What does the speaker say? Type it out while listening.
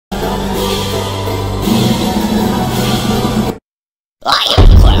I am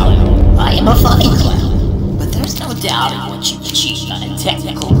a clown. I am a funny clown. But there's no doubting what you've achieved on a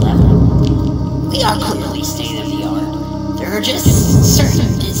technical level. We are clearly state-of-the-art. There are just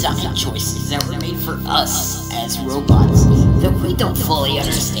certain design choices that were made for us as robots that we don't fully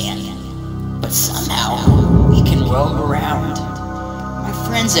understand. But somehow, we can roam around. My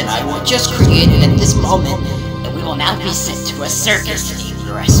friends and I were just created at this moment, and we will now be sent to a circus to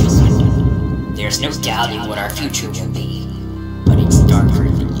be rescued. There's no doubting what our future will be. But it's darker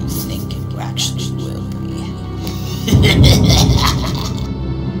than you think it actually will be.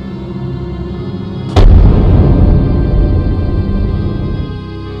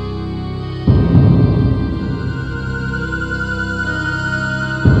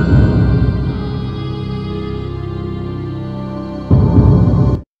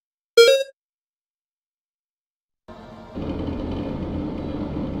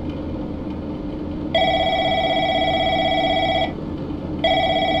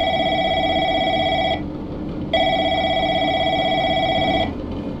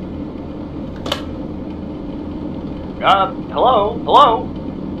 Hello?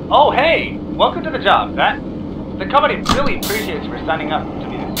 Oh, hey! Welcome to the job, Pat. The company really appreciates you for signing up to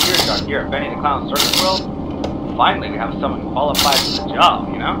be the security guard here at Benny the Clown Circus World. Finally, we have someone qualified for the job,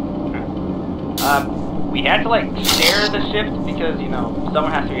 you know? We had to, share the shift because,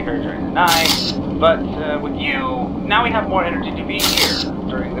 someone has to be here during the night. But, with you, now we have more energy to be here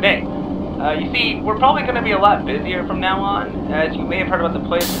during the day. You see, we're probably going to be a lot busier from now on, as you may have heard about the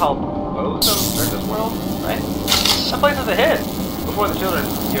place called Bozo Circus World, right? That place is a hit. Before the children,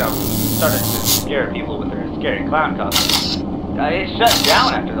 started to scare people with their scary clown costumes. It shut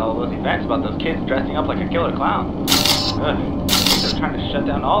down after all those events about those kids dressing up like a killer clown. Ugh. They're trying to shut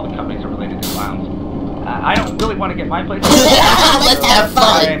down all the companies that are related to clowns. I don't really want to get my place. Let's have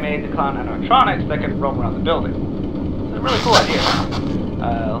fun. I made the clown animatronics that can roam around the building. It's a really cool idea.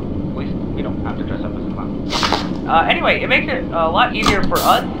 At least we don't have to dress up as a clown. Anyway, it makes it a lot easier for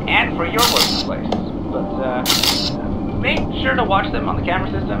us and for your working place. But make sure to watch them on the camera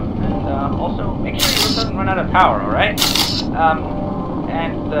system, and also make sure yours doesn't run out of power, alright?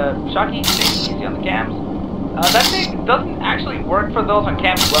 And the shocky thing you see on the cams, that thing doesn't actually work for those on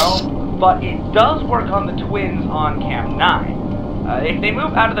cam 12, but it does work on the twins on cam 9. If they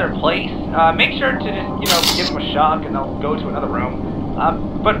move out of their place, make sure to just, give them a shock and they'll go to another room.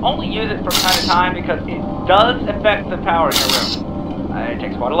 But only use it from time to time because it does affect the power in your room. It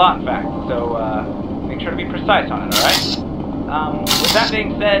takes quite a lot, in fact, so make sure to be precise on it, alright? With that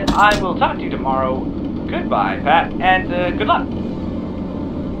being said, I will talk to you tomorrow. Goodbye, Pat, and good luck.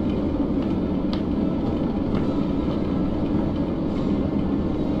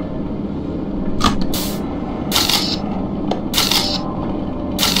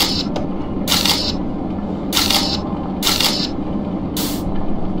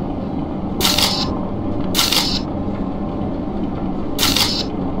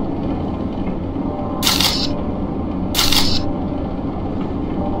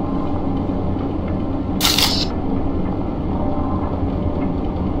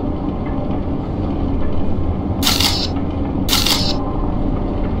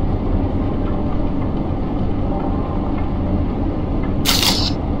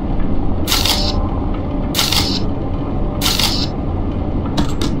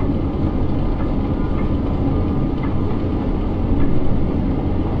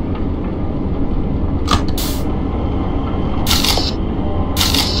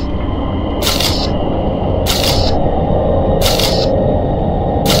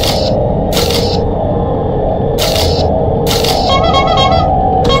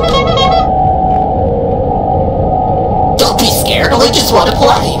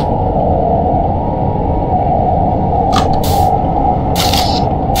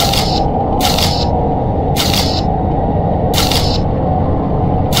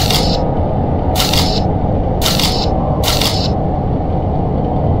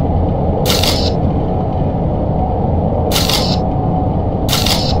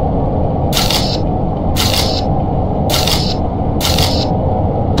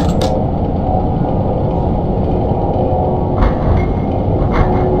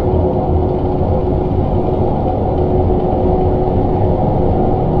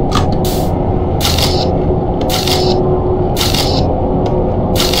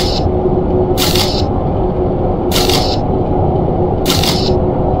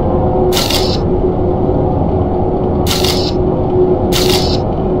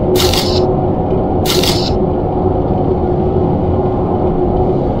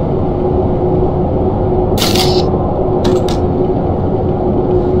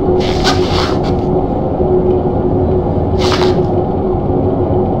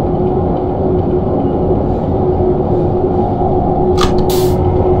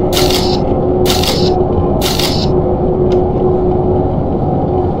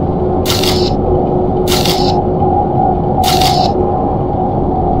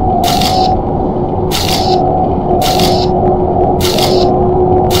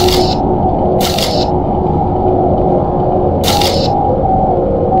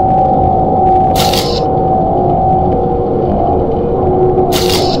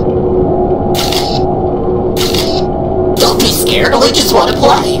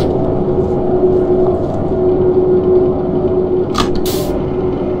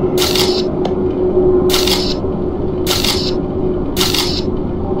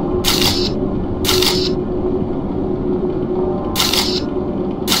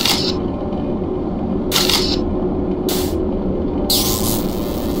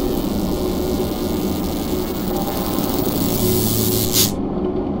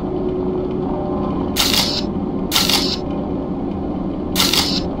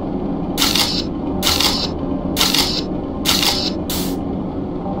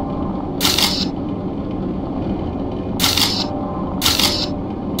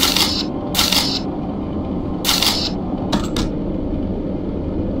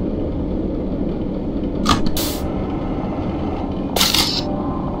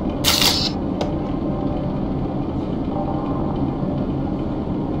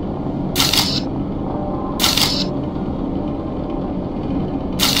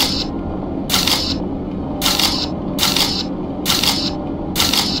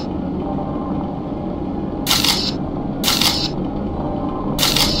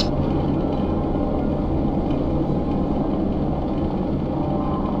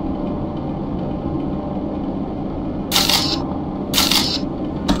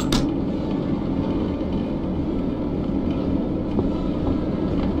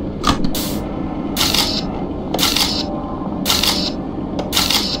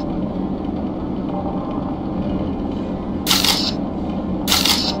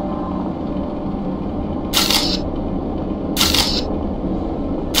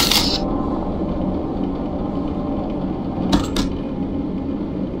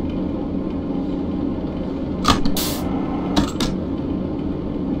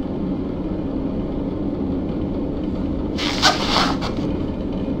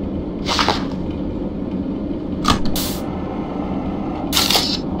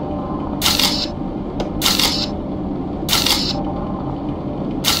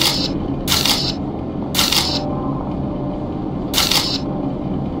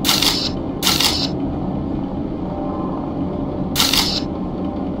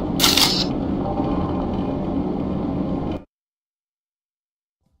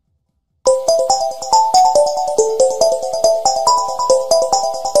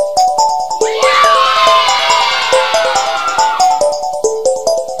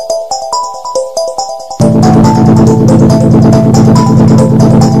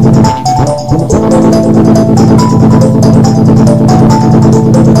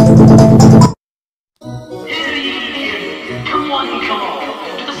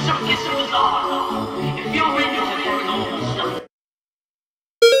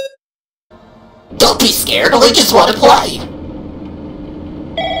 Don't be scared, we just want to play.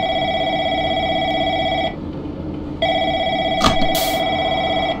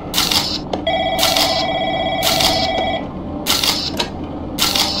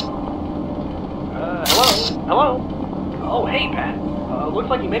 Hello? Oh, hey, Pat. Looks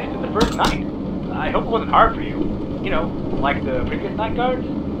like you made it to the first night. I hope it wasn't hard for you. You know, like the previous night guards?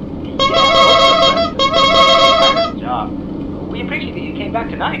 Yeah, job. We appreciate that you came back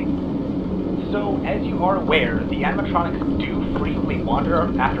tonight. So, as you are aware, the animatronics do frequently wander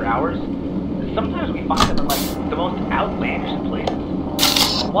after hours. Sometimes we find them in, like, the most outlandish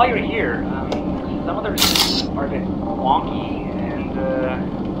places. While you're here, some of their systems are a bit wonky, and,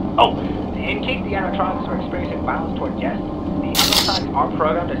 in case the animatronics are experiencing violence toward guests, the animatronics are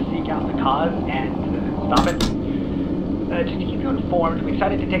programmed to seek out the cause and stop it. Just to keep you informed, we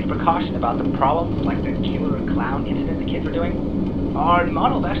decided to take a precaution about the problems like the killer clown incident the kids were doing. Our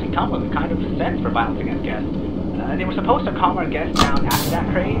models actually come with a kind of sense for violence against guests. They were supposed to calm our guests down after that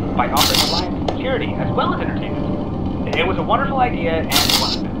craze by offering alliance security as well as entertainment. It was a wonderful idea and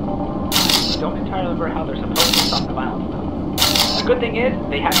one. I don't entirely remember how they're supposed to stop the violence though. The good thing is,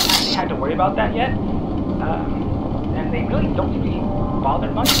 they haven't actually had to worry about that yet, and they really don't seem to be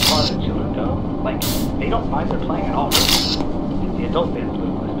bothered much as far as the children go. Like, they don't mind their playing at all, really. It's the adults they have to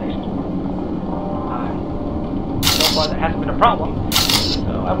lose less patience for. So far, that hasn't been a problem,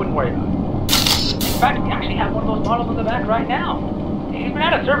 so I wouldn't worry about it. In fact, we actually have one of those models in the back right now. He's been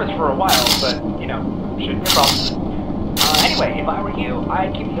out of service for a while, but, you know, shouldn't be a problem. Anyway, if I were you,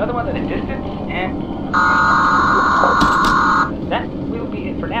 I'd keep the other one at a distance, and that will be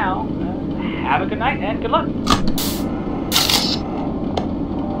it for now. Have a good night and good luck.